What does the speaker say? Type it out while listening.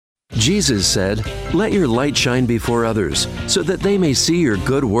Jesus said, "Let your light shine before others, so that they may see your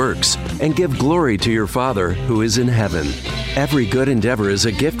good works and give glory to your Father who is in heaven." Every good endeavor is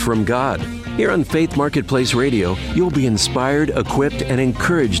a gift from God. Here on Faith Marketplace Radio, you'll be inspired, equipped, and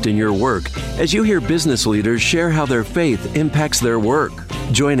encouraged in your work as you hear business leaders share how their faith impacts their work.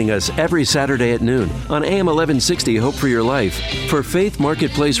 Joining us every Saturday at noon on AM 1160 Hope for Your Life. For Faith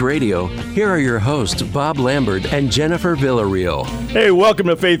Marketplace Radio, here are your hosts, Bob Lambert and Jennifer Villarreal. Hey, welcome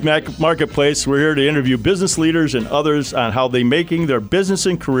to Faith Marketplace. We're here to interview business leaders and others on how they're making their business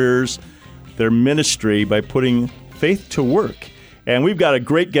and careers, their ministry, by putting faith to work. And we've got a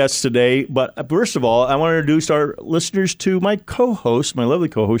great guest today. But first of all, I want to introduce our listeners to my co-host, my lovely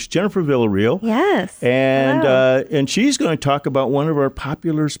co-host, Jennifer Villarreal. Yes. And she's going to talk about one of our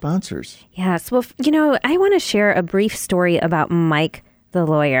popular sponsors. Yes. Well, I want to share a brief story about Mike, the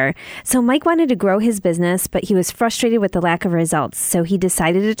lawyer. So Mike wanted to grow his business, but he was frustrated with the lack of results. So he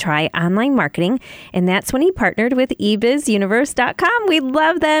decided to try online marketing. And that's when he partnered with eBizUniverse.com. We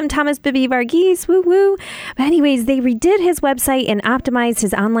love them. Thomas Bibby Varghese, woo woo. But anyways, they redid his website and optimized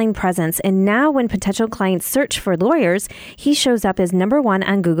his online presence. And now when potential clients search for lawyers, he shows up as number one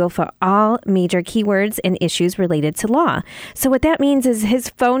on Google for all major keywords and issues related to law. So what that means is his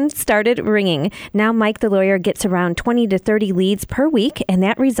phone started ringing. Now Mike, the lawyer, gets around 20 to 30 leads per week, and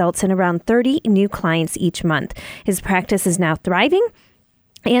that results in around 30 new clients each month. His practice is now thriving,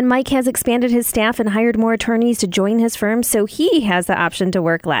 and Mike has expanded his staff and hired more attorneys to join his firm, so he has the option to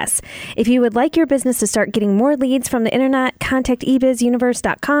work less. If you would like your business to start getting more leads from the internet, contact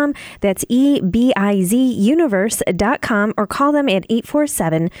eBizUniverse.com. That's eBizUniverse.com, or call them at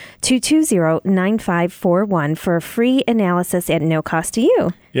 847-220-9541 for a free analysis at no cost to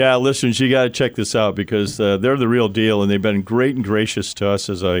you. Yeah, listeners, you got to check this out because they're the real deal, and they've been great and gracious to us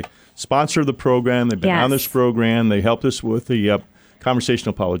as a sponsor of the program. They've been on this program. They helped us with the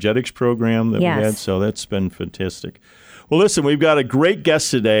Conversational Apologetics program that we had, so that's been fantastic. Well, listen, we've got a great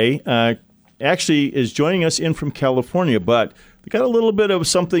guest today. Actually is joining us in from California, but they got a little bit of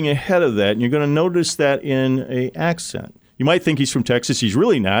something ahead of that, and you're going to notice that in an accent. You might think he's from Texas. He's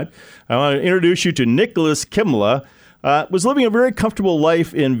really not. I want to introduce you to Nicholas Kimla. Was living a very comfortable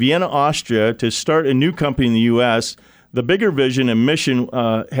life in Vienna, Austria, to start a new company in the U.S. The bigger vision and mission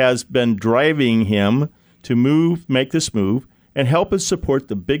has been driving him to make this move, and help us support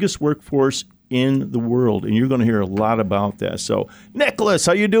the biggest workforce in the world. And you're going to hear a lot about that. So, Nicholas,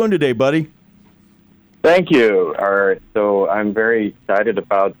 how you doing today, buddy? Thank you. So I'm very excited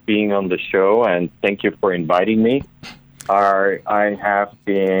about being on the show, and thank you for inviting me. I have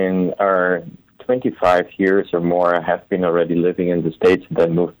been 25 years or more. I have been already living in the States, and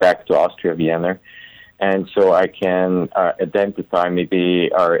then moved back to Austria, Vienna. And so I can identify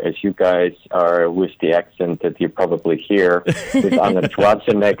maybe, as you guys are with the accent that you probably hear, with Arnold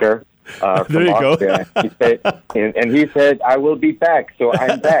Schwarzenegger from Austria. Go. He said, "I will be back," so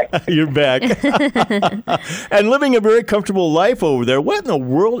I'm back. You're back. And living a very comfortable life over there. What in the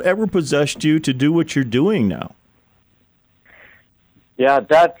world ever possessed you to do what you're doing now? Yeah,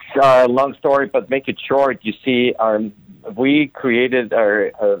 that's a long story, but make it short. You see, we created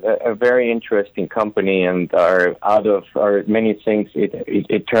a very interesting company, and out of many things,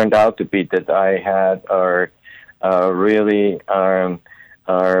 it turned out to be that I had really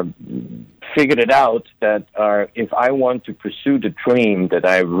figured it out that if I want to pursue the dream that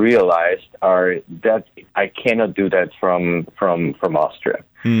I realized, that I cannot do that from Austria.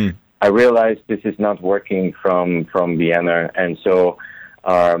 I realized this is not working from Vienna, and so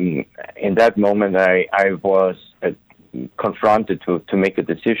in that moment I was confronted to make a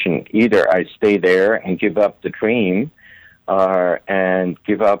decision. Either I stay there and give up the dream, and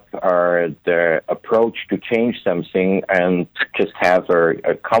give up the approach to change something and just have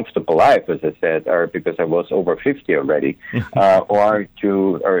a comfortable life, as I said, because I was over 50 already, or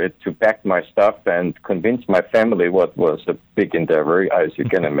to pack my stuff and convince my family, what was a big endeavor, as you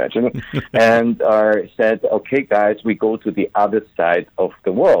can imagine, and said, "Okay, guys, we go to the other side of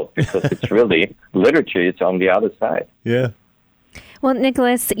the world," because it's really literature. It's on the other side. Yeah. Well,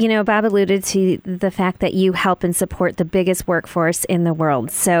 Nicholas, Bob alluded to the fact that you help and support the biggest workforce in the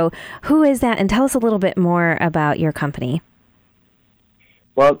world. So who is that? And tell us a little bit more about your company.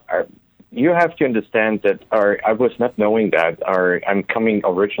 Well, you have to understand that I was not knowing that. I'm coming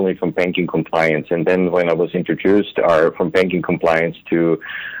originally from banking compliance, and then when I was introduced from banking compliance to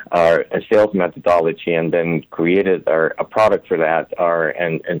a sales methodology, and then created a product for that,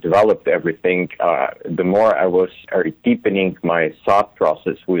 and developed everything, the more I was deepening my thought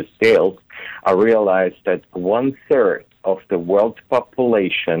process with sales, I realized that 1/3 of the world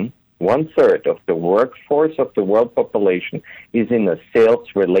population 1/3 of the workforce of the world population is in a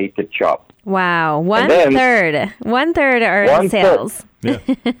sales-related job. Wow, one-third are in sales. Yeah.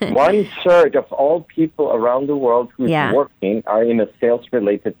 1/3 of all people around the world who is working are in a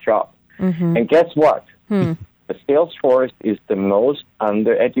sales-related job. Mm-hmm. And guess what? The sales force is the most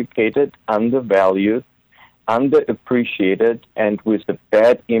undereducated, undervalued, underappreciated, and with a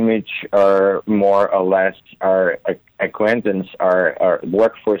bad image, or more or less our acquaintance, our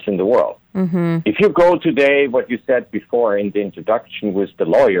workforce in the world. Mm-hmm. If you go today, what you said before in the introduction with the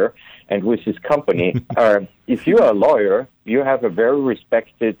lawyer and with his company, if you are a lawyer, you have a very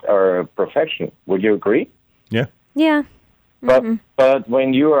respected profession. Would you agree? Yeah. Yeah. But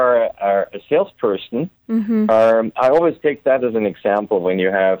when you are a salesperson, I always take that as an example. When you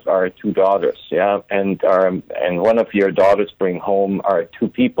have our 2 daughters, and one of your daughters bring home 2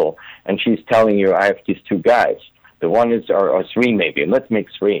 people, and she's telling you, I have these 2 guys. The one is, or 3 maybe, let's make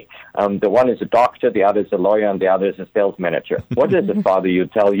 3. The one is a doctor, the other is a lawyer, and the other is a sales manager. What is the father you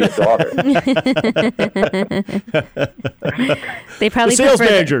tell your daughter? They probably the sales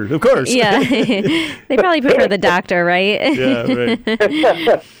manager, of course. Yeah. They probably prefer the doctor, right? Yeah,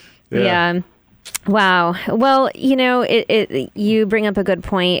 right. Yeah. Wow. Well, you bring up a good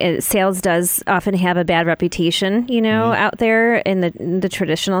point. Sales does often have a bad reputation, out there in the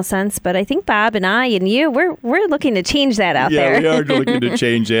traditional sense. But I think Bob and I and you, we're looking to change that out there. Yeah, we are looking to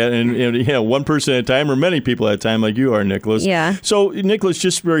change that. And one person at a time, or many people at a time, like you are, Nicholas. Yeah. So, Nicholas,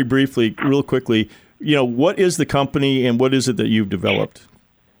 just very briefly, real quickly, what is the company and what is it that you've developed?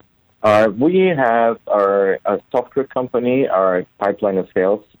 We have a software company, our Pipeline of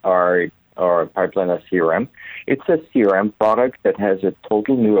Sales, our Pipeline of CRM. It's a CRM product that has a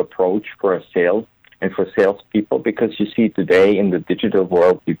total new approach for sales and for salespeople, because you see today in the digital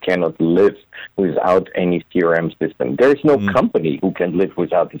world, you cannot live without any CRM system. There is no company who can live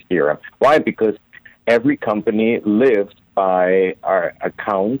without the CRM. Why? Because every company lives by our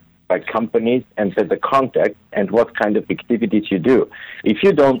account, by companies, and by the contact and what kind of activities you do. If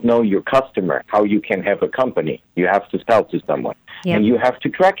you don't know your customer, how you can have a company? You have to sell to someone. Yeah. And you have to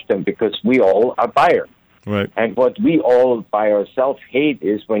track them, because we all are buyers. Right. And what we all by ourselves hate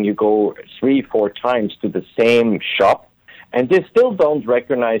is when you go 3-4 times to the same shop and they still don't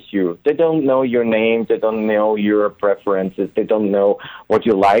recognize you. They don't know your name. They don't know your preferences. They don't know what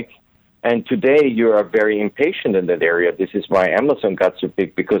you like. And today you are very impatient in that area. This is why Amazon got so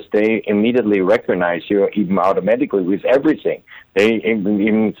big, because they immediately recognize you, even automatically, with everything. They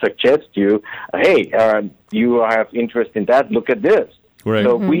even suggest you, hey, you have interest in that, look at this. Right.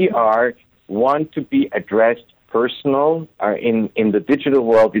 So we want to be addressed personal. In the digital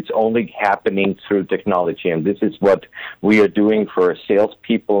world, it's only happening through technology, and this is what we are doing for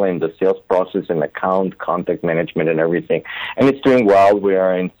salespeople in the sales process and account, contact management, and everything. And it's doing well. We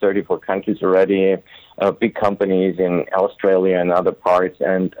are in 34 countries already, big companies in Australia and other parts,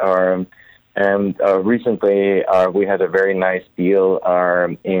 and recently we had a very nice deal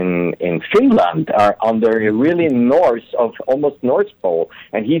in Finland, on the really north of almost North Pole,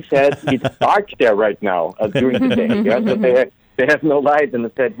 and he said it's dark there right now during the day. Yeah? So they have no light, and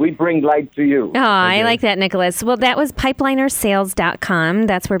they said, we bring light to you. Oh, I like that, Nicholas. Well, that was pipelinersales.com.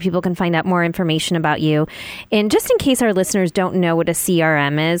 That's where people can find out more information about you. And just in case our listeners don't know what a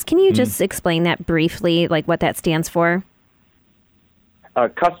CRM is, can you just explain that briefly, like what that stands for?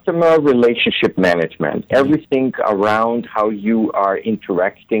 Customer relationship management, everything around how you are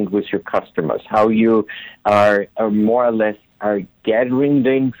interacting with your customers, how you are more or less are gathering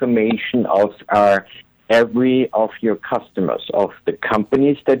the information of every of your customers, of the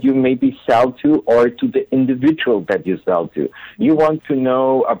companies that you maybe sell to or to the individual that you sell to. You want to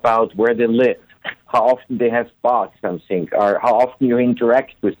know about where they live, how often they have bought something, or how often you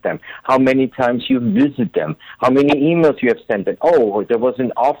interact with them, how many times you visit them, how many emails you have sent them. Oh, there was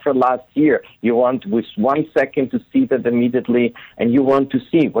an offer last year. You want with 1 second to see that immediately, and you want to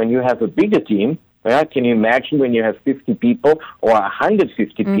see when you have a bigger team. Can you imagine when you have 50 people or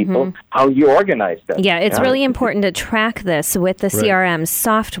 150 people, how you organize that? Yeah, it's really important to track this with the CRM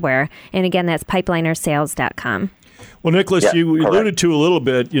software. And again, that's pipelinersales.com. Well, Nicholas, you alluded to a little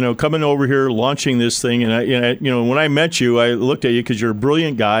bit, coming over here, launching this thing. And, when I met you, I looked at you because you're a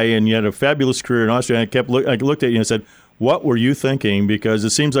brilliant guy and you had a fabulous career in Austria. And I looked at you and said, what were you thinking? Because it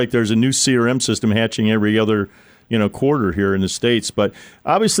seems like there's a new CRM system hatching every other quarter here in the States. But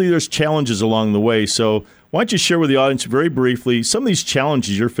obviously there's challenges along the way. So why don't you share with the audience very briefly some of these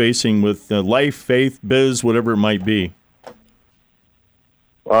challenges you're facing with life, faith, biz, whatever it might be?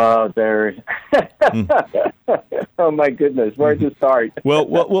 There. Oh my goodness, where to start? Well,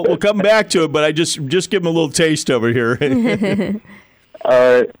 we'll come back to it, but I just give them a little taste over here.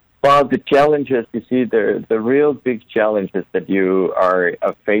 Well, the challenges, you see, the real big challenges that you are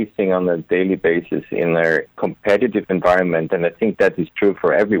facing on a daily basis in a competitive environment, and I think that is true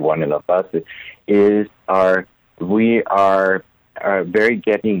for every one of us, is we are very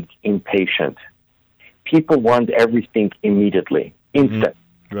getting impatient. People want everything immediately, instant.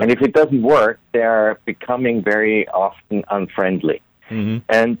 Mm-hmm. Right. And if it doesn't work, they are becoming very often unfriendly. Mm-hmm.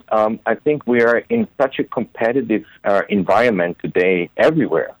 And I think we are in such a competitive environment today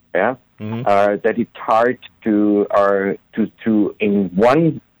everywhere, that it's hard to in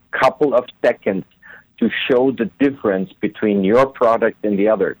one couple of seconds to show the difference between your product and the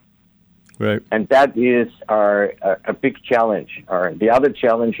other. Right. And that is a big challenge. The other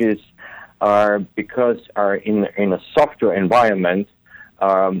challenges are because in a software environment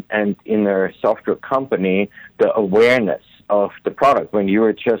and in a software company, the awareness of the product. When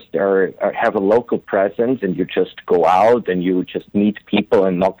you just have a local presence and you just go out and you just meet people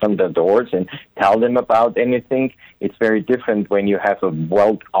and knock on their doors and tell them about anything, it's very different when you have a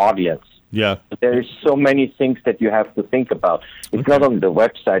world audience. Yeah. There's so many things that you have to think about. It's not only the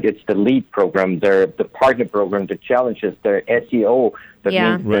website, it's the lead program, the partner program, the challenges, the SEO,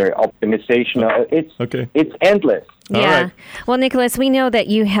 means their optimization. It's endless. Yeah. Right. Well, Nicholas, we know that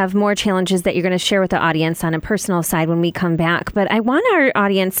you have more challenges that you're going to share with the audience on a personal side when we come back. But I want our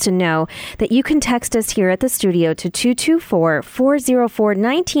audience to know that you can text us here at the studio to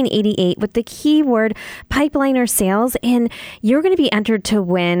 224-404-1988 with the keyword Pipeliner Sales. And you're going to be entered to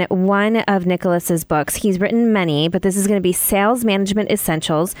win one of Nicholas's books. He's written many, but this is going to be Sales Management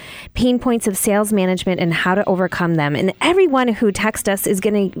Essentials, Pain Points of Sales Management and How to Overcome Them. And everyone who texts us is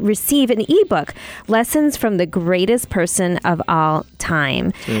going to receive an ebook, Lessons from the Greatest Person of All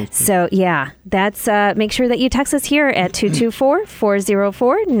Time. So that's make sure that you text us here at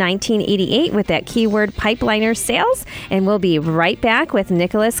 224-404-1988 with that keyword Pipeliner Sales, and we'll be right back with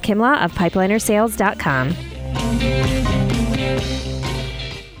Nicholas Kimla of PipelinerSales.com.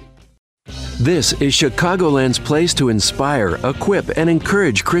 This is Chicagoland's place to inspire, equip, and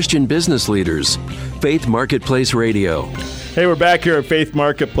encourage Christian business leaders. Faith Marketplace Radio. Hey, we're back here at Faith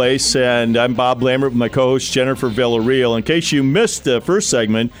Marketplace, and I'm Bob Lambert with my co-host Jennifer Villarreal. In case you missed the first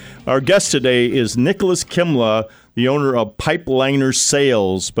segment, our guest today is Nicholas Kimla, the owner of Pipeliner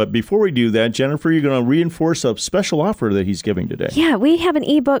Sales. But before we do that, Jennifer, you're going to reinforce a special offer that he's giving today. Yeah, we have an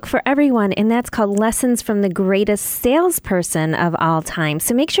ebook for everyone, and that's called Lessons from the Greatest Salesperson of All Time.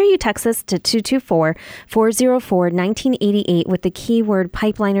 So make sure you text us to 224-404-1988 with the keyword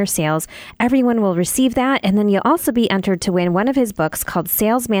Pipeliner Sales. Everyone will receive that, and then you'll also be entered to win one of his books called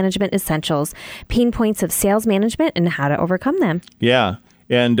Sales Management Essentials, Pain Points of Sales Management and How to Overcome Them. Yeah.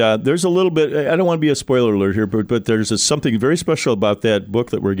 And there's a little bit, I don't want to be a spoiler alert here, but there's something very special about that book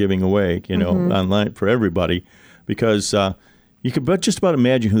that we're giving away, online for everybody, because you can just about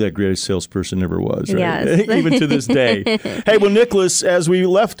imagine who that greatest salesperson ever was, right? Yes. Even to this day. Hey, well, Nicholas, as we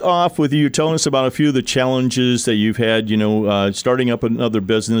left off with you telling us about a few of the challenges that you've had, starting up another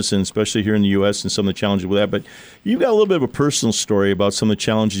business, and especially here in the U.S. and some of the challenges with that, but you've got a little bit of a personal story about some of the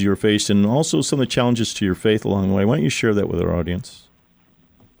challenges you were faced and also some of the challenges to your faith along the way. Why don't you share that with our audience?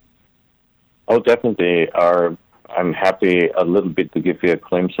 Oh, definitely. I'm happy a little bit to give you a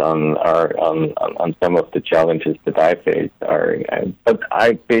glimpse on some of the challenges that I faced. But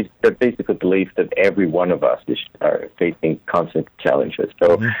I basically believe that every one of us is facing constant challenges.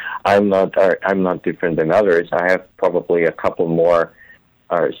 So I'm not different than others. I have probably a couple more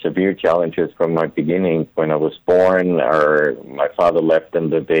severe challenges from my beginning when I was born, or my father left on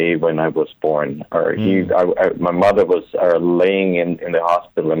the day when I was born, or my mother was laying in the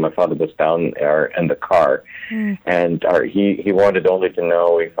hospital and my father was down in the car, and he wanted only to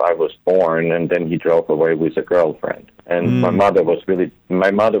know if I was born, and then he drove away with a girlfriend, and my mother was really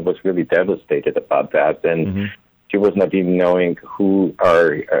devastated about that, and she was not even knowing who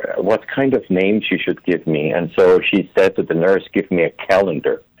or what kind of name she should give me. And so she said to the nurse, give me a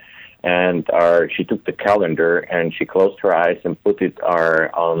calendar. And she took the calendar and she closed her eyes and put it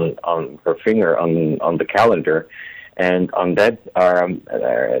on her finger on the calendar. And on that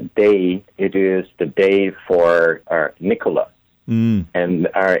day, it is the day for Nicholas. And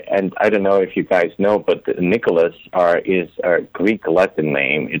I don't know if you guys know, but Nicholas is a Greek Latin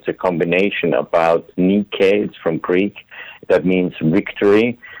name. It's a combination about Nike, it's from Greek, that means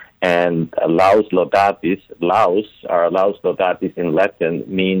victory, and Laus Laudatis. Laus Laudatis in Latin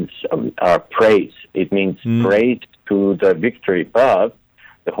means praise. It means praise to the victory. But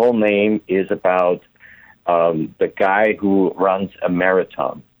the whole name is about the guy who runs a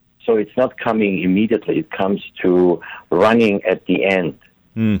marathon. So it's not coming immediately. It comes to running at the end.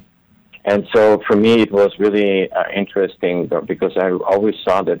 And so for me, it was really interesting because I always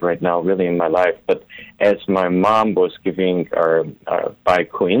saw that right now really in my life. But as my mom was giving, by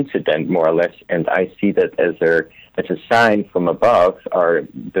coincidence more or less, and I see that as a sign from above, or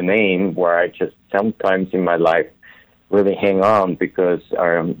the name where I just sometimes in my life really hang on, because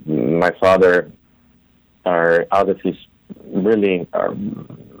my father, out of his really,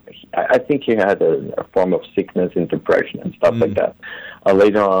 I think he had a form of sickness and depression and stuff like that.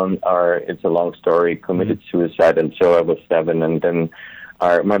 Later on, it's a long story, committed suicide, and so I was 7, and then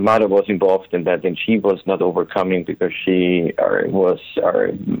my mother was involved in that, and she was not overcoming because she was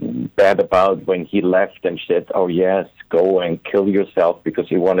bad about when he left and said, "Oh yes, go and kill yourself," because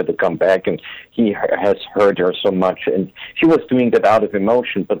he wanted to come back, and he has hurt her so much, and she was doing that out of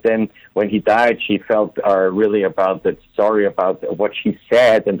emotion. But then when he died, she felt really sorry about what she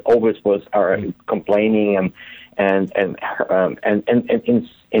said, and always was complaining and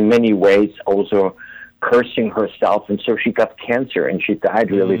in many ways also cursing herself, and so she got cancer, and she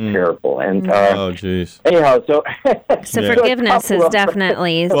died really terrible. And oh, jeez. Anyhow, so forgiveness is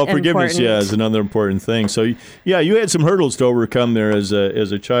definitely forgiveness, important. is another important thing. So, you had some hurdles to overcome there as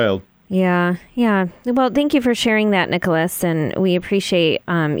a child. Yeah. Well, thank you for sharing that, Nicholas, and we appreciate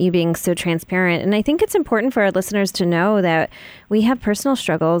you being so transparent. And I think it's important for our listeners to know that we have personal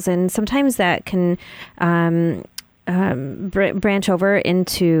struggles, and sometimes that can branch over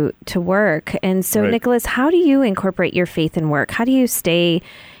into work. And so, right. Nicholas, how do you incorporate your faith in work? How do you stay,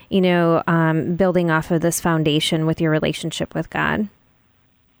 building off of this foundation with your relationship with God?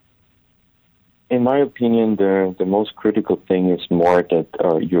 In my opinion, the most critical thing is more that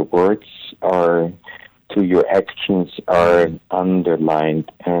your words to your actions are underlined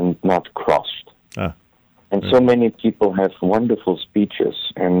and not crossed. And so many people have wonderful speeches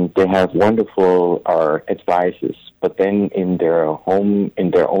and they have wonderful advices, but then in their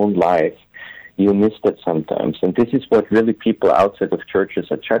own life, you miss that sometimes. And this is what really people outside of churches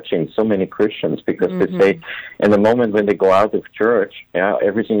are judging so many Christians, because they say in the moment when they go out of church,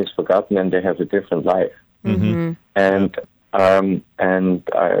 everything is forgotten and they have a different life. And as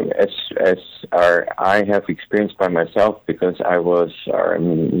I have experienced by myself, because I was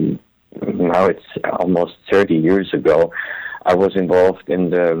now it's almost 30 years ago, I was involved in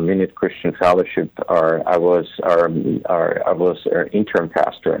the Minute Christian Fellowship. I was interim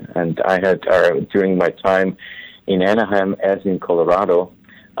pastor, and I had during my time in Anaheim, as in Colorado,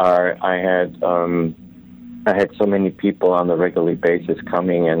 I had so many people on a regular basis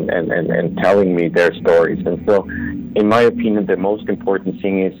coming and telling me their stories. And so, in my opinion, the most important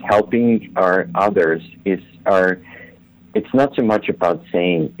thing is helping others. It's not so much about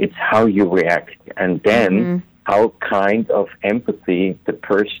saying, it's how you react, and then how kind of empathy the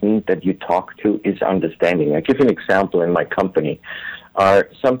person that you talk to is understanding. I give you an example in my company.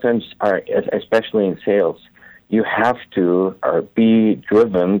 Sometimes, especially in sales, you have to be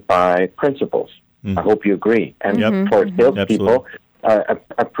driven by principles. I hope you agree. And for salespeople,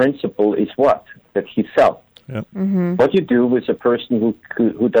 a principle is what? That he sells. What you do with a person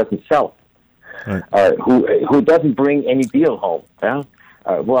who doesn't sell. Right. Who doesn't bring any deal home?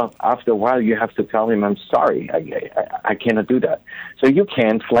 Well, after a while, you have to tell him, "I'm sorry, I cannot do that." So you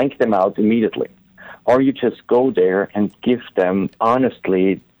can flank them out immediately, or you just go there and give them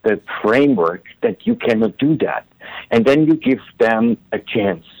honestly the framework that you cannot do that, and then you give them a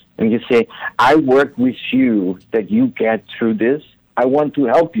chance, and you say, "I work with you that you get through this. I want to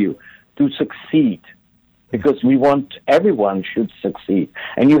help you to succeed, because everyone should succeed,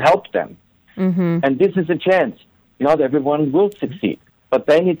 and you help them." And this is a chance. Not everyone will succeed, but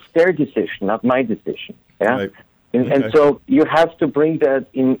then it's their decision, not my decision. Yeah, right. And so you have to bring that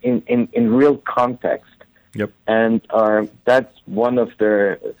in real context. Yep. And that's one of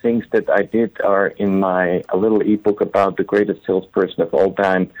the things that I did in my little ebook about the greatest salesperson of all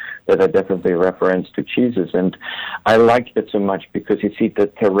time, that I definitely reference to Jesus. And I liked it so much because, you see, the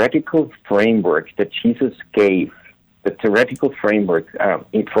theoretical framework that Jesus gave, the theoretical framework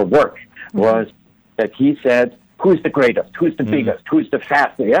for work, was that he said, "Who's the greatest? Who's the biggest? Who's the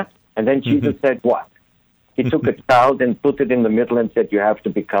fastest?" Yeah? And then Jesus said what? He took a child and put it in the middle and said, "You have to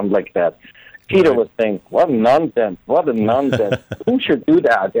become like that." Peter was saying, "What nonsense, what a nonsense. Who should do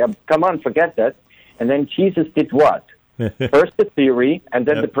that? Yeah, come on, forget that." And then Jesus did what? First the theory and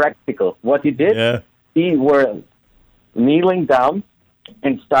then the practical. What he did, he was kneeling down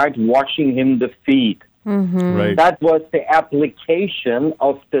and start washing him the feet. Right. That was the application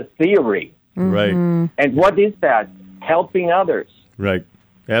of the theory. Right. And what is that? Helping others. Right.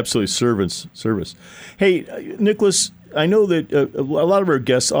 Absolutely. Service. Hey, Nicholas, I know that a lot of our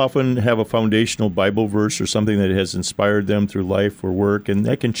guests often have a foundational Bible verse or something that has inspired them through life or work, and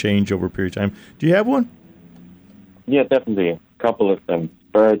that can change over a period of time. Do you have one? Yeah, definitely. A couple of them,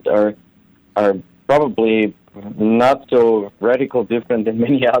 but are probably not so radical different than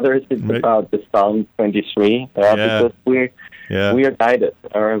many others. It's right. About the Psalm 23, because we are guided,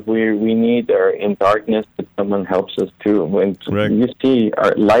 or we need, in darkness, that someone helps us too. When you see,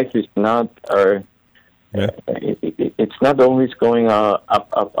 our life is not it's not always going up.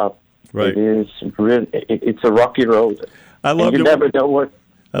 Right. It is really, it's a rocky road. I love you never know what.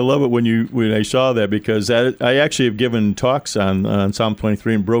 I love it when I saw that, because I actually have given talks on Psalm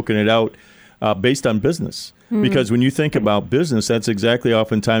 23 and broken it out based on business. Mm-hmm. Because when you think about business, that's exactly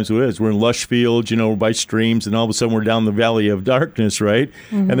oftentimes what it is. We're in lush fields, by streams, and all of a sudden we're down the valley of darkness, right?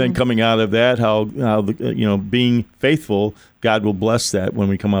 Mm-hmm. And then coming out of that, how being faithful, God will bless that when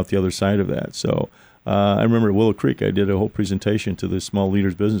we come out the other side of that. So I remember at Willow Creek, I did a whole presentation to the Small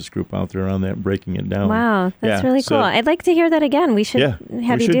Leaders Business Group out there on that, breaking it down. Wow, that's really cool. I'd like to hear that again. We should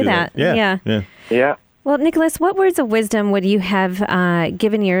have you do that. Yeah. Well, Nicholas, what words of wisdom would you have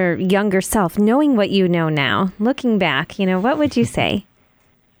given your younger self, knowing what you know now, looking back? What would you say?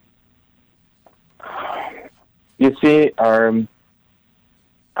 You see, out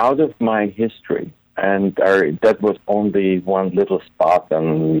of my history, and that was only one little spot,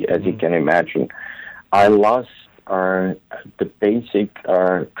 as you can imagine, I lost the basic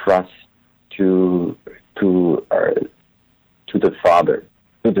trust to the Father.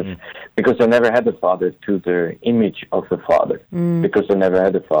 Because I never had a father, to the image of a father, because I never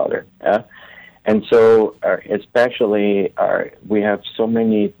had a father. Yeah? And so, especially, we have so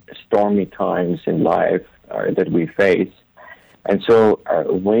many stormy times in life that we face. And so,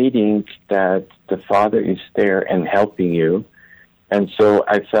 waiting that the Father is there and helping you. And so,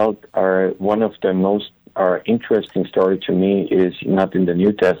 I felt one of the most interesting story to me is not in the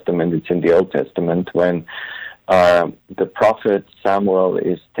New Testament, it's in the Old Testament, when the prophet Samuel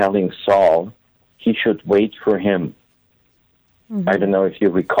is telling Saul he should wait for him. Mm-hmm. I don't know if you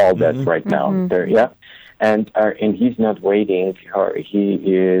recall that right now. Mm-hmm. And he's not waiting. He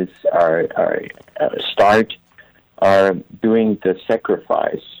is doing the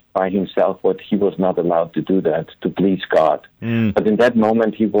sacrifice by himself, what he was not allowed to do that, to please God. Mm. But in that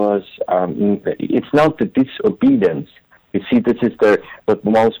moment, he was. It's not the disobedience. You see, this is what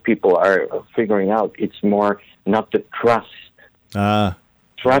most people are figuring out. It's more not the trust.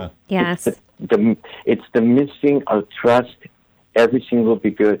 Trust. Yes. It's the missing of trust. Everything will be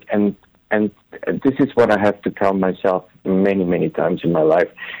good. And this is what I have to tell myself many, many times in my life.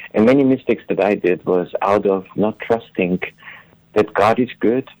 And many mistakes that I did was out of not trusting that God is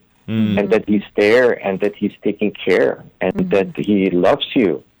good and that He's there and that He's taking care and that He loves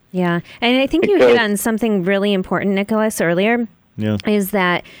you. Yeah. And I think you hit on something really important, Nicholas, earlier. Yeah. Is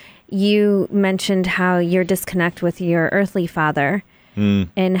that you mentioned how your disconnect with your earthly father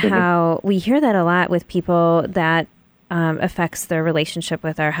and how we hear that a lot with people that affects their relationship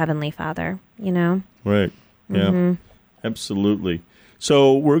with our Heavenly Father, Right. Yeah. Absolutely.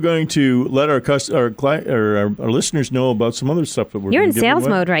 So we're going to let our listeners know about some other stuff that we're You're in sales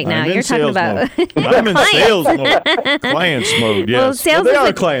mode right now. You're talking about I'm in sales mode. Clients mode, yes. Well, there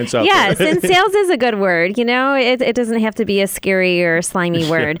are clients out there. Yes, and sales is a good word. It doesn't have to be a scary or slimy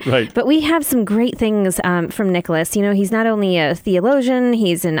word. Right. But we have some great things from Nicholas. He's not only a theologian,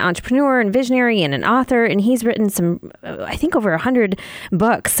 he's an entrepreneur and visionary and an author, and he's written some, I think, over 100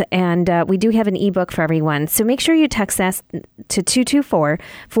 books. And we do have an ebook for everyone. So make sure you text us to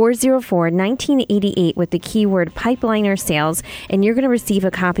 224-404-1988 with the keyword Pipeliner Sales, and you're going to receive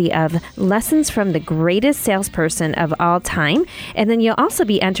a copy of Lessons from the Greatest Salesperson of All Time. And then you'll also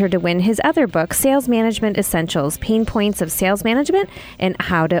be entered to win his other book, Sales Management Essentials, Pain Points of Sales Management and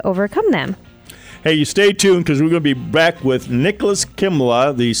How to Overcome Them. Hey, you stay tuned, because we're going to be back with Nicholas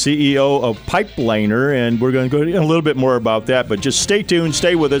Kimla, the CEO of Pipeliner, and we're going to go into a little bit more about that. But just stay tuned,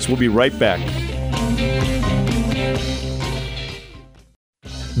 stay with us. We'll be right back.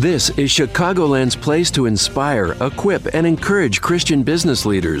 This is Chicagoland's place to inspire, equip, and encourage Christian business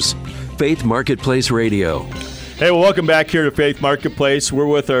leaders. Faith Marketplace Radio. Hey, well, welcome back here to Faith Marketplace. We're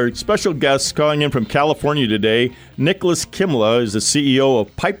with our special guest calling in from California today. Nicholas Kimla is the CEO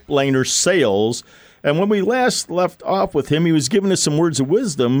of Pipeliner Sales. And when we last left off with him, he was giving us some words of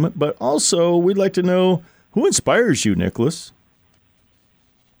wisdom, but also we'd like to know, who inspires you, Nicholas?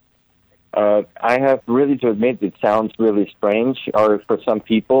 I have really to admit, it sounds really strange, or for some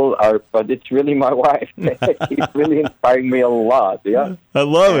people, but it's really my wife. She's really inspiring me a lot. Yeah, I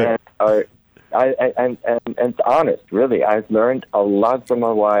love it. and it's honest, really. I've learned a lot from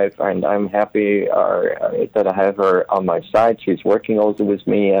my wife, and I'm happy that I have her on my side. She's working also with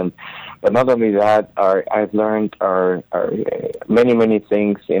me, but not only that, I've learned many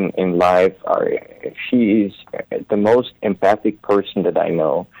things in life. She is the most empathic person that I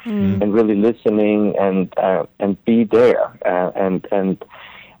know, and really listening and be there and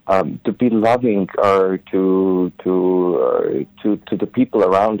to be loving to the people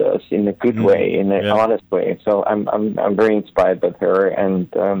around us in a good way, in an honest way. So I'm very inspired by her, and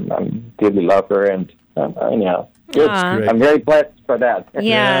I dearly love her, and anyhow. I'm very blessed for that. Yes.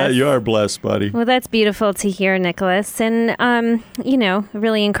 Yeah, you are blessed, buddy. Well, that's beautiful to hear, Nicholas, and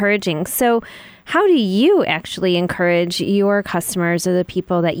really encouraging. So, how do you actually encourage your customers or the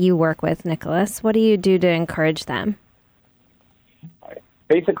people that you work with, Nicholas? What do you do to encourage them?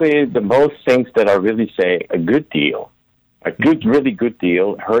 Basically, the most things that I really say, a good deal, really good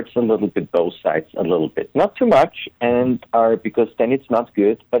deal, hurts a little bit both sides a little bit. Not too much, because then it's not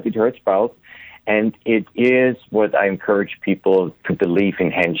good, but it hurts both. And it is what I encourage people to believe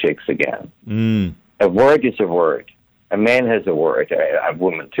in handshakes again. A word is a word. A man has a word, a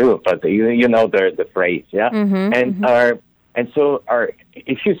woman too, but you know the phrase, yeah? And so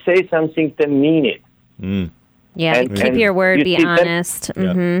if you say something, then mean it. Yeah, keep your word, be honest.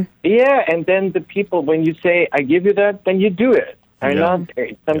 Yeah, and then the people, when you say, I give you that, then you do it.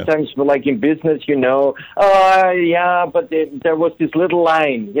 Sometimes, like in business, but there was this little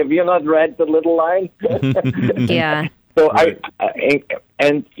line. Have you not read the little line? Yeah. So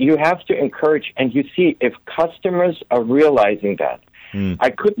and you have to encourage, and you see, if customers are realizing that, I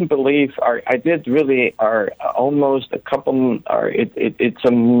couldn't believe, I did really, almost a couple, it's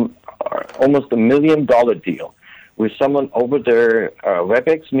almost $1 million deal with someone over their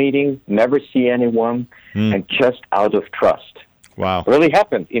WebEx meeting, never see anyone, and just out of trust. Wow. Really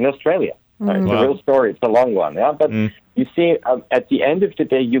happened in Australia. It's a real story. It's a long one. Yeah, but you see, at the end of the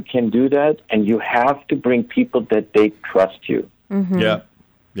day, you can do that, and you have to bring people that they trust you. Yeah.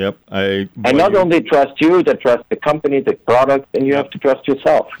 Yep. And not only trust you, they trust the company, the product, and you have to trust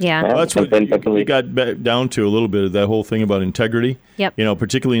yourself. Yeah. Well, that's what we got down to a little bit of that whole thing about integrity. Yep.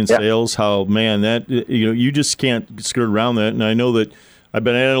 Particularly in sales, how, man, that, you just can't skirt around that. And I know that I've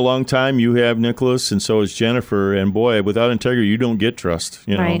been at it a long time. You have, Nicholas, and so is Jennifer. And boy, without integrity, you don't get trust.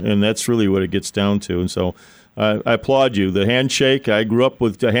 Right. And that's really what it gets down to. And so I applaud you. The handshake, I grew up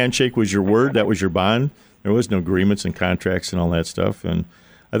with the handshake was your word. That was your bond. There was no agreements and contracts and all that stuff. And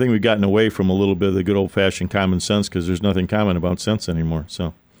I think we've gotten away from a little bit of the good old-fashioned common sense because there's nothing common about sense anymore.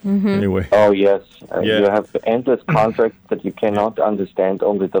 So anyway. Oh, yes. You have endless contracts that you cannot understand,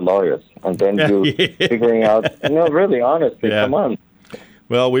 only the lawyers. And then figuring out, really, honestly, come on.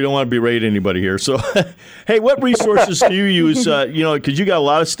 Well, we don't want to berate anybody here. So, hey, what resources do you use? Because you got a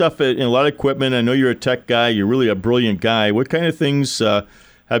lot of stuff and a lot of equipment. I know you're a tech guy. You're really a brilliant guy. What kind of things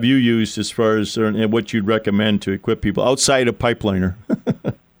have you used as far as what you'd recommend to equip people outside of Pipeliner?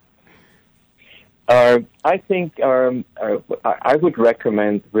 I think I would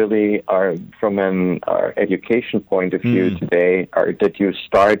recommend really from an education point of view today that you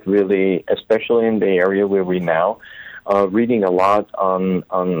start really, especially in the area where we now, reading a lot on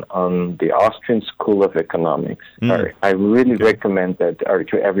the Austrian School of Economics. I really recommend that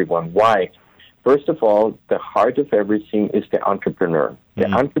to everyone. Why? First of all, the heart of everything is the entrepreneur.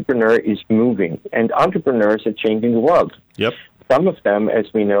 The entrepreneur is moving, and entrepreneurs are changing the world. Yep. Some of them, as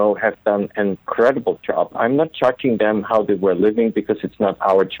we know, have done an incredible job. I'm not judging them how they were living because it's not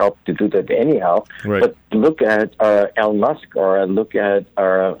our job to do that anyhow. Right. But look at Elon Musk or look at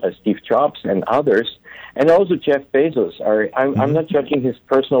Steve Jobs and others, and also Jeff Bezos. I'm not judging his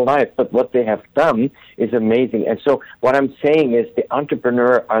personal life, but what they have done is amazing. And so what I'm saying is the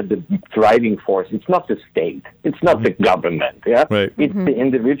entrepreneur are the driving force. It's not the state. It's not the government. Yeah, right. It's the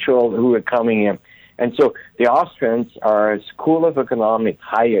individual who are coming in. And so the Austrians are School of Economics,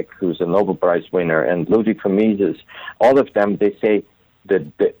 Hayek, who's a Nobel Prize winner, and Ludwig von Mises. All of them, they say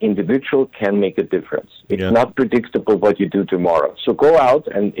that the individual can make a difference. It's not predictable what you do tomorrow. So go out,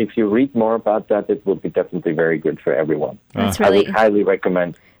 and if you read more about that, it will be definitely very good for everyone. I would highly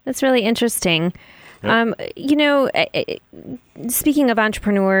recommend. That's really interesting. Speaking of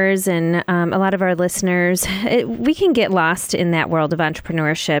entrepreneurs and a lot of our listeners, we can get lost in that world of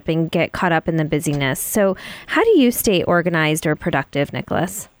entrepreneurship and get caught up in the busyness. So how do you stay organized or productive,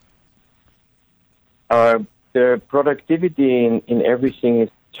 Nicholas? The productivity in everything is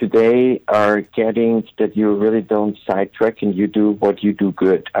today are getting that you really don't sidetrack and you do what you do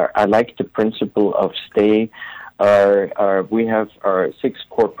good. I like the principle of stay. We have our 6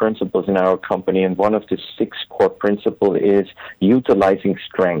 core principles in our company, and one of the 6 core principles is utilizing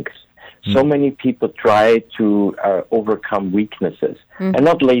strengths. So many people try to overcome weaknesses and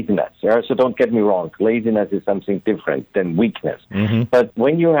not laziness. Yeah? So don't get me wrong. Laziness is something different than weakness. But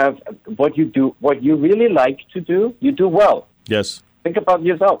when you have what you really like to do, you do well. Yes. Think about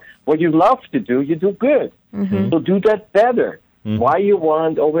yourself. What you love to do, you do good. So do that better. Why you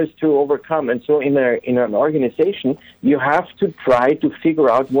want always to overcome. And so in an organization, you have to try to figure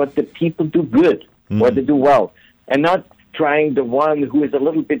out what the people do good, what they do well, and not trying the one who is a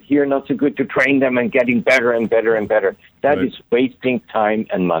little bit here, not so good, to train them and getting better and better and better. That is wasting time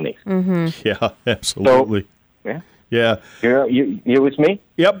and money. Yeah, absolutely. So, yeah. You with me?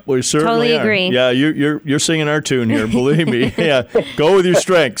 Yep, we certainly Totally are. agree. Yeah, you're singing our tune here. Believe me. Yeah, go with your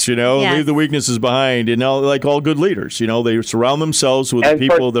strengths. Yes. Leave the weaknesses behind. And like all good leaders, they surround themselves with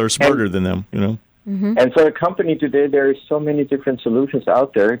people that are smarter than them. And for a company today, there are so many different solutions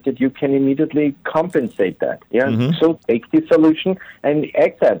out there that you can immediately compensate that. Yeah. So take the solution and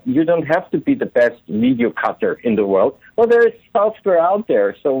accept. You don't have to be the best video cutter in the world. Well, there is software out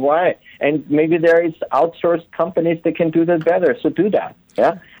there, so why? And maybe there is outsourced companies that can do that better. So do that.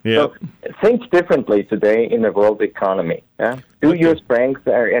 Yeah. So think differently today in the world economy. Yeah. Do your strengths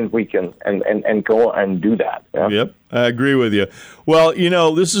and weaken and go and do that. Yeah? Yep, I agree with you. Well,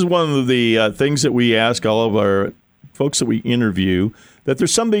 this is one of the things that we ask all of our folks that we interview, that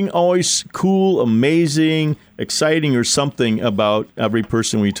there's something always cool, amazing, exciting, or something about every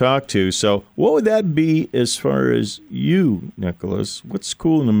person we talk to. So what would that be as far as you, Nicholas? What's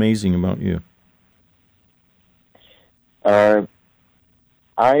cool and amazing about you?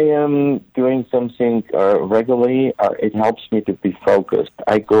 I am doing something regularly. It helps me to be focused.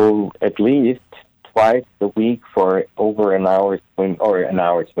 I go at least twice a week for over an hour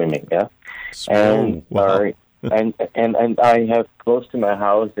swimming. Yeah, and wow. And I have close to my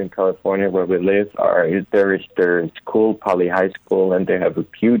house in California where we live. There is school, Poly High School, and they have a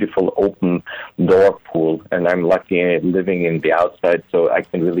beautiful open door pool. And I'm lucky living in the outside, so I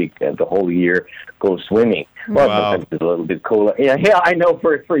can really the whole year go swimming. Well, sometimes it's a little bit cooler. Yeah, I know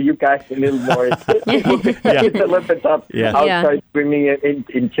for you guys a little more. It's a little bit tough outside swimming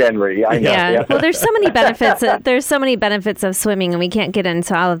in January. I know. Yeah. Well, there's so many benefits. There's so many benefits of swimming, and we can't get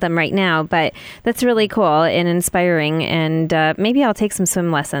into all of them right now. But that's really cool and inspiring. And maybe I'll take some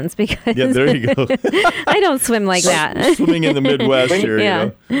swim lessons because there you go. I don't swim like that. Swimming in the Midwest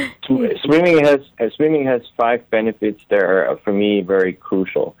here. Swimming has 5 benefits that are for me very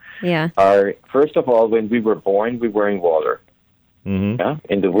crucial. Yeah. First of all, when we were born, we were in water. Yeah,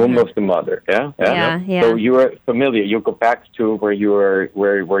 in the womb of the mother. Yeah. So you are familiar. You go back to where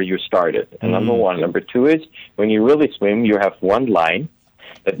you started. And number one. Number 2 is when you really swim, you have one line.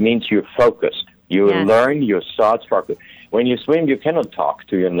 That means you're focused. You learn your thoughts focus. When you swim, you cannot talk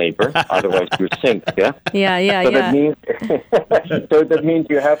to your neighbor, otherwise you sink. Yeah. So that means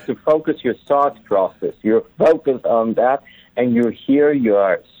you have to focus your thought process. You're focused on that. And you hear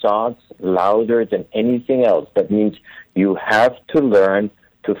your thoughts louder than anything else. That means you have to learn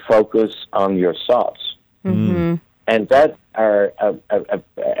to focus on your thoughts. And that's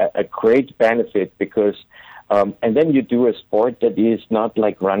a great benefit because, and then you do a sport that is not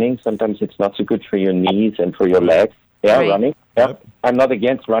like running. Sometimes it's not so good for your knees and for your legs. Yeah, right. Running. Yep. I'm not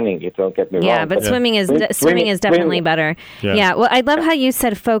against running, if you don't get me wrong. Yeah, but swimming is definitely better. Yeah. Well, I love how you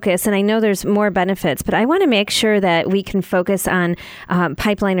said focus, and I know there's more benefits, but I want to make sure that we can focus on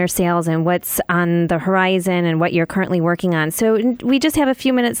Pipeliner sales and what's on the horizon and what you're currently working on. So we just have a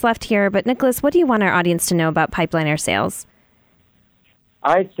few minutes left here, but Nicholas, what do you want our audience to know about Pipeliner sales?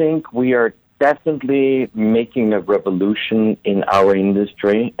 I think we are definitely making a revolution in our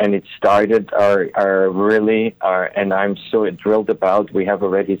industry, and it started and I'm so thrilled about. We have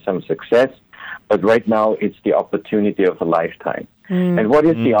already some success, but right now it's the opportunity of a lifetime. And what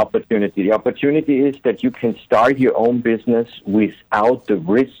is the opportunity? The opportunity is that you can start your own business without the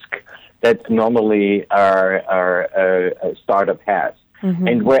risk that normally a startup has.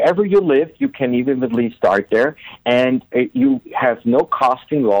 And wherever you live, you can evenly start there, and you have no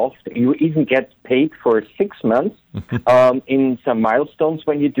cost involved. You even get paid for 6 months in some milestones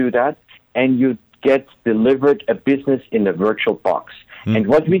when you do that, and you get delivered a business in a virtual box. And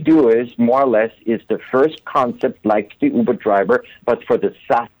what we do is, more or less, is the first concept like the Uber driver, but for the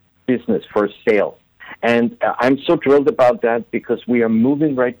SaaS business, for sales. And I'm so thrilled about that because we are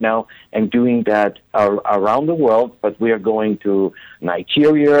moving right now and doing that around the world, but we are going to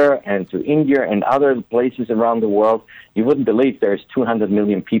Nigeria and to India and other places around the world. You wouldn't believe there's 200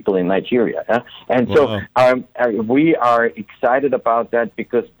 million people in Nigeria. And so we are excited about that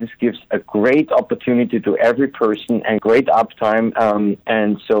because this gives a great opportunity to every person and great uptime.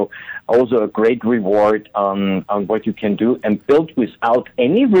 And so also a great reward on what you can do and build without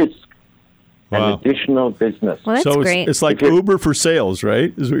any risk an additional business. Well, that's great. It's like Uber for sales,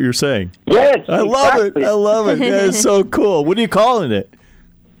 right? Is what you're saying? Yes, I love it. I love it. Yeah, it's so cool. What are you calling it?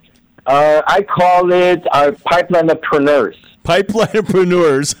 I call it our Pipelinepreneurs.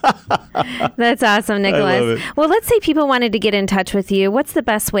 Pipelinepreneurs. That's awesome, Nicholas. I love it. Well, let's say people wanted to get in touch with you. What's the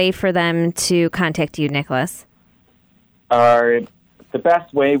best way for them to contact you, Nicholas? The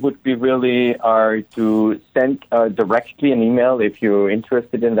best way would be really to send directly an email if you're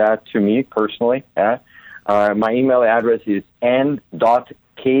interested in that to me personally. My email address is n.kimler,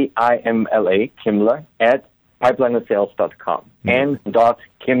 at pipelinersales.com.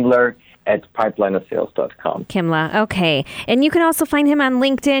 n.kimler@pipelinersales.com. Kimla, okay. And you can also find him on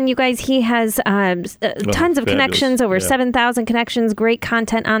LinkedIn. You guys, he has tons of connections, over 7,000 connections, great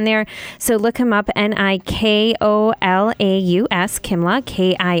content on there. So look him up, Nikolaus, Kimla,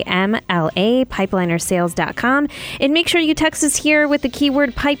 Kimla, pipelinersales.com. And make sure you text us here with the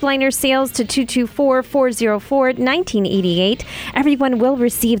keyword Pipeliner Sales to 224-404-1988. Everyone will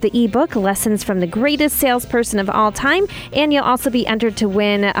receive the ebook, Lessons from the Greatest Salesperson of All Time. And you'll also be entered to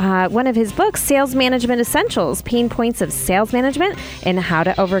win one of his books, Sales Management Essentials, Pain Points of Sales Management and How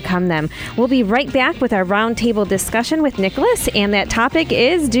to Overcome Them. We'll be right back with our roundtable discussion with Nicholas, and that topic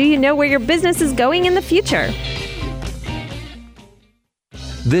is, do you know where your business is going in the future?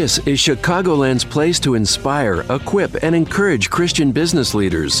 This is Chicagoland's place to inspire, equip, and encourage Christian business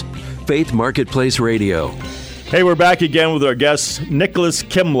leaders. Faith Marketplace Radio. Hey, we're back again with our guest, Nicholas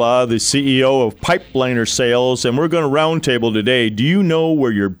Kimla, the CEO of Pipeliner Sales, and we're going to roundtable today. Do you know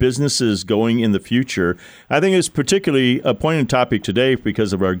where your business is going in the future? I think it's particularly a poignant topic today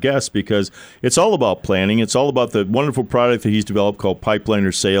because of our guest, because it's all about planning. It's all about the wonderful product that he's developed called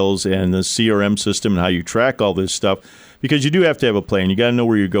Pipeliner Sales and the CRM system and how you track all this stuff, because you do have to have a plan. You got to know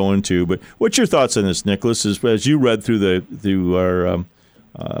where you're going to. But what's your thoughts on this, Nicholas, as you read through our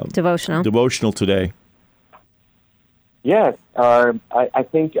devotional today? Yes, I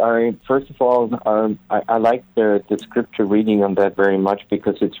think, first of all, I like the scripture reading on that very much,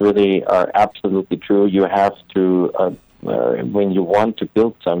 because it's really absolutely true. You have to, when you want to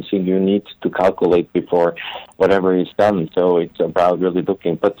build something, you need to calculate before whatever is done. So it's about really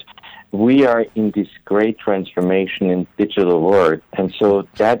looking. But we are in this great transformation in digital world, and so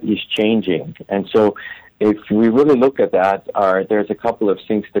that is changing. And so if we really look at that, there's a couple of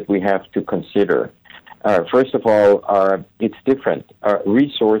things that we have to consider. First of all, it's different. Our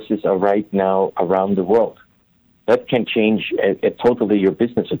resources are right now around the world. That can change totally your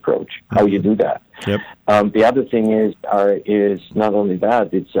business approach, how you do that. Yep. The other thing is not only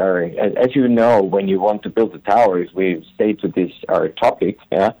that, it's as you know, when you want to build a tower, if we stay to this topic,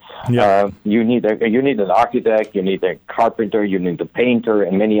 you need an architect, you need a carpenter, you need a painter,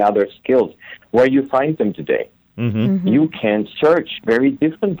 and many other skills. Where you find them today, you can search very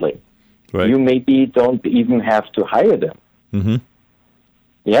differently. Right. You maybe don't even have to hire them.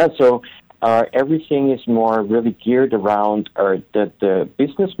 Yeah, so everything is more really geared around that the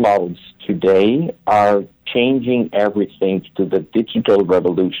business models today are changing everything to the digital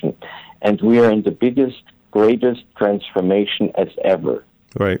revolution. And we are in the biggest, greatest transformation as ever.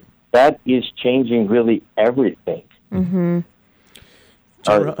 Right. That is changing really everything.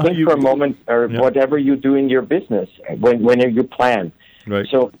 So think for a moment, whatever you do in your business, whenever you plan. Right.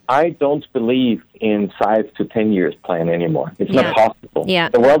 So I don't believe in 5 to 10 years plan anymore. It's not possible. Yeah,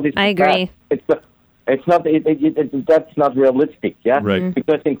 the world is I agree. It's not. That's not realistic. Yeah, right.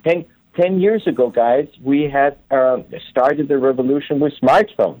 Because in 10 years ago, guys, we had started the revolution with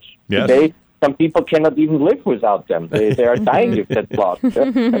smartphones. Yes. Today, some people cannot even live without them. They are dying if that's lost.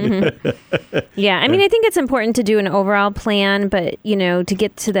 Yeah, I mean, I think it's important to do an overall plan, but, to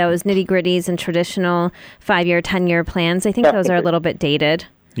get to those nitty-gritties and traditional 5-year, 10-year plans, I think those are a little bit dated.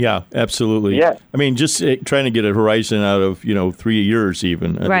 Yeah, absolutely. Yeah. I mean, just trying to get a horizon out of, 3 years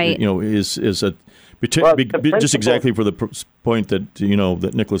even, right. Is a... just exactly for the point that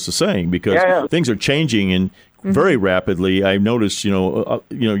that Nicholas is saying, because things are changing and very rapidly. I've noticed,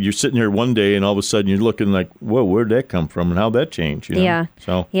 you're sitting here one day and all of a sudden you're looking like, whoa, where'd that come from and how'd that change? Yeah.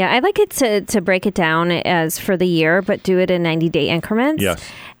 So I like it to break it down as for the year, but do it in 90-day increments. Yes.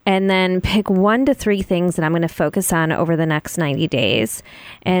 And then pick 1 to 3 things that I'm going to focus on over the next 90 days,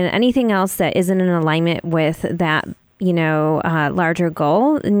 and anything else that isn't in alignment with that larger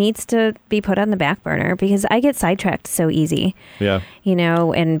goal needs to be put on the back burner, because I get sidetracked so easy. Yeah.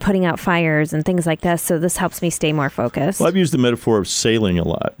 And putting out fires and things like this. So this helps me stay more focused. Well, I've used the metaphor of sailing a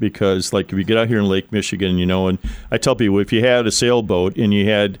lot, because like if you get out here in Lake Michigan, and I tell people, if you had a sailboat and you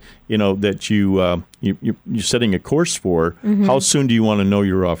had, that you you're setting a course for, how soon do you want to know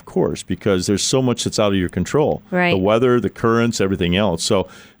you're off course? Because there's so much that's out of your control. Right. The weather, the currents, everything else. So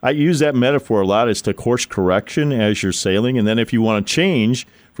I use that metaphor a lot as to course correction as you're sailing. And then if you want to change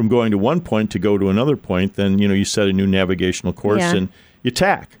from going to one point to go to another point, then, you set a new navigational course and you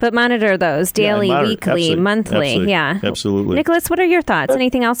tack. But monitor those daily, weekly, absolutely. monthly. Absolutely. Yeah. Absolutely. Nicholas, what are your thoughts?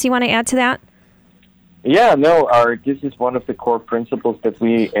 Anything else you want to add to that? Yeah, no, this is one of the core principles that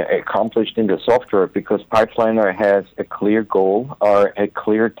we accomplished in the software, because Pipeliner has a clear goal or a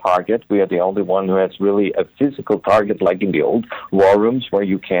clear target. We are the only one who has really a physical target, like in the old war rooms where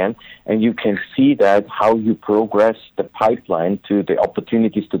you can see that how you progress the pipeline to the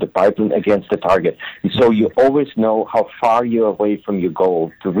opportunities to the pipeline against the target. And so you always know how far you're away from your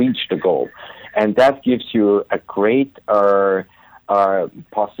goal to reach the goal. And that gives you a great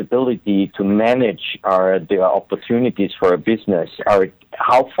possibility to manage the opportunities for a business, or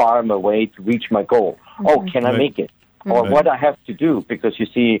how far I'm away to reach my goal. Oh, can I make it? Or what I have to do, because you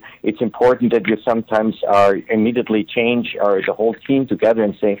see, it's important that you sometimes immediately change the whole team together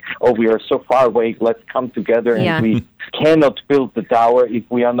and say, oh, we are so far away, let's come together, and we cannot build the tower if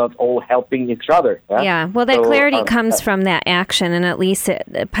we are not all helping each other. Yeah, well, that clarity comes from that action, and at least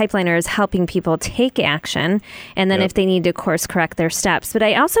Pipeliner is helping people take action, and then if they need to course correct their steps. But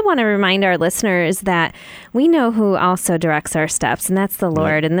I also want to remind our listeners that we know who also directs our steps, and that's the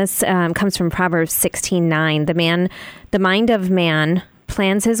Lord. And this comes from Proverbs 16:9. The mind of man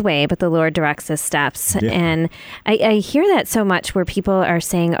plans his way, but the Lord directs his steps. Yeah. And I hear that so much where people are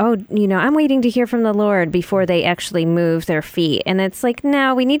saying, oh, I'm waiting to hear from the Lord before they actually move their feet. And it's like,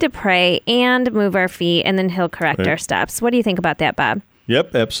 no, we need to pray and move our feet, and then he'll correct our steps. What do you think about that, Bob?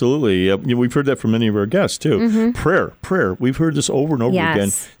 Yep, absolutely. We've heard that from many of our guests, too. Prayer. We've heard this over and over again.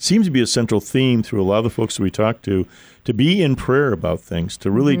 Seems to be a central theme through a lot of the folks that we talk to be in prayer about things,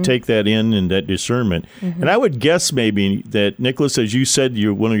 to really take that in and that discernment. And I would guess maybe that, Nicholas, as you said,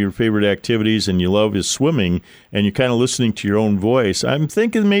 one of your favorite activities and you love is swimming, and you're kind of listening to your own voice. I'm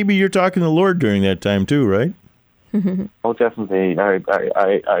thinking maybe you're talking to the Lord during that time, too, right? Oh, definitely.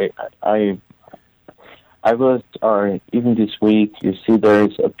 I was, even this week, you see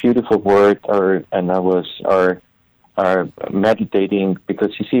there's a beautiful word, and I was meditating,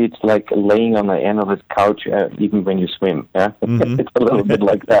 because you see it's like laying on the end of a couch even when you swim. Yeah? It's a little bit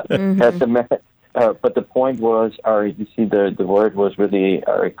like that. But the point was, you see the word was really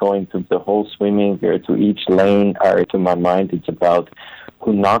going to the whole swimming, to each lane, to my mind, it's about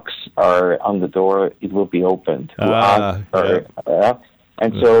who knocks on the door, it will be opened. Who asks,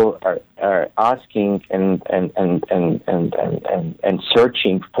 and so asking and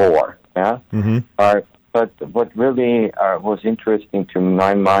searching for, but what really was interesting to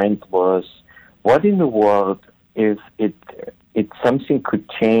my mind was, what in the world if it something could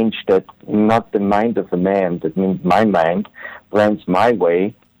change, that not the mind of a man, that means my mind runs my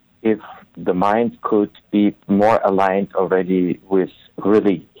way, if the mind could be more aligned already with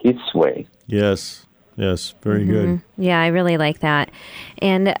really his way. Yes, very good. Yeah, I really like that.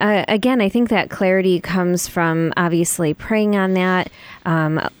 And again, I think that clarity comes from obviously praying on that,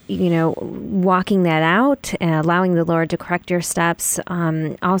 walking that out, allowing the Lord to correct your steps,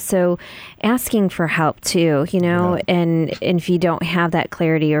 also asking for help too, and if you don't have that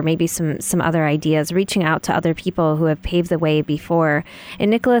clarity, or maybe some other ideas, reaching out to other people who have paved the way before. And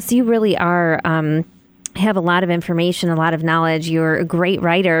Nicholas, you really are have a lot of information, a lot of knowledge. You're a great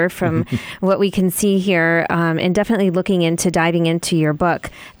writer from what we can see here, and definitely looking into diving into your book,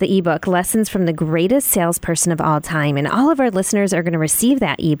 the ebook, Lessons from the Greatest Salesperson of All Time. And all of our listeners are going to receive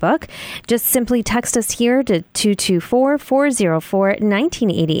that ebook. Just simply text us here to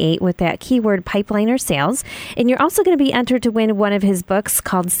 224-404-1988 with that keyword Pipeliner Sales. And you're also going to be entered to win one of his books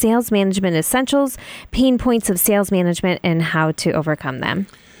called Sales Management Essentials, Pain Points of Sales Management and How to Overcome Them.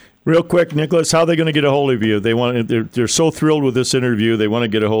 Real quick, Nicholas, how are they going to get a hold of you? They're so thrilled with this interview. They want to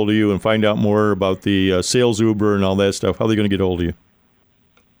get a hold of you and find out more about the sales Uber and all that stuff. How are they going to get a hold of you?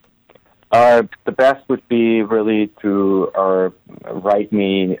 The best would be really to write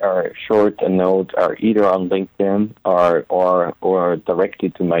me a note, either on LinkedIn or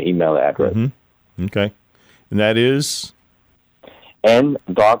directly to my email address. Okay. And that is? Kimler,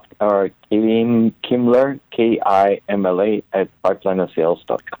 Kimla, at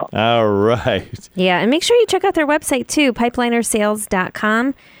pipelinersales.com. All right. Yeah, and make sure you check out their website too,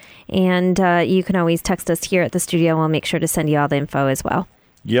 pipelinersales.com. And you can always text us here at the studio. We'll make sure to send you all the info as well.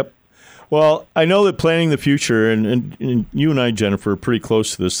 Yep. Well, I know that planning the future, and you and I, Jennifer, are pretty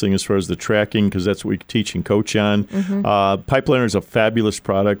close to this thing as far as the tracking, because that's what we teach and coach on. Pipeliner is a fabulous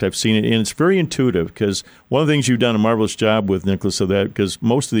product. I've seen it, and it's very intuitive, because one of the things you've done a marvelous job with, Nicholas, of that, because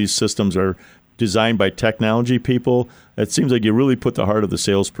most of these systems are designed by technology people. It seems like you really put the heart of the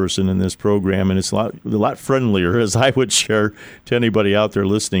salesperson in this program, and it's a lot friendlier, as I would share to anybody out there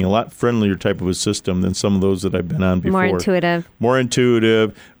listening, a lot friendlier type of a system than some of those that I've been on before. More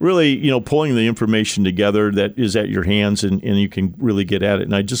intuitive. Really, pulling the information together that is at your hands, and you can really get at it.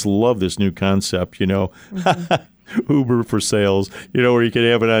 And I just love this new concept, Mm-hmm. Uber for sales, where you can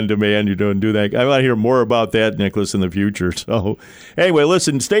have it on demand, and do that. I want to hear more about that, Nicholas, in the future. So anyway,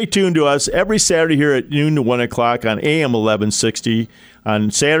 listen, stay tuned to us every Saturday here at noon to 1 o'clock on AM 1160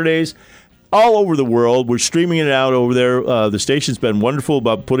 on Saturdays. All over the world. We're streaming it out over there. The station's been wonderful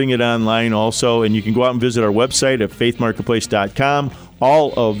about putting it online also, and you can go out and visit our website at faithmarketplace.com.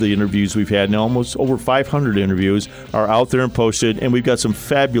 All of the interviews we've had, now almost over 500 interviews, are out there and posted, and we've got some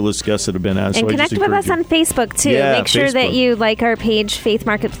fabulous guests that have been on. And connect with us on Facebook, too. Yeah, Make sure that you like our page, Faith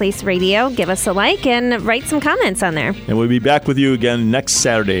Marketplace Radio. Give us a like and write some comments on there. And we'll be back with you again next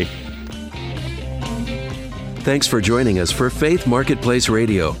Saturday. Thanks for joining us for Faith Marketplace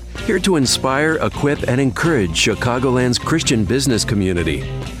Radio, here to inspire, equip, and encourage Chicagoland's Christian business community.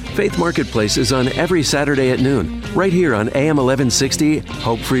 Faith Marketplace is on every Saturday at noon, right here on AM 1160,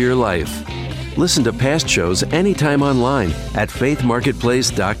 Hope for Your Life. Listen to past shows anytime online at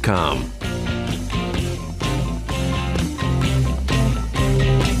faithmarketplace.com.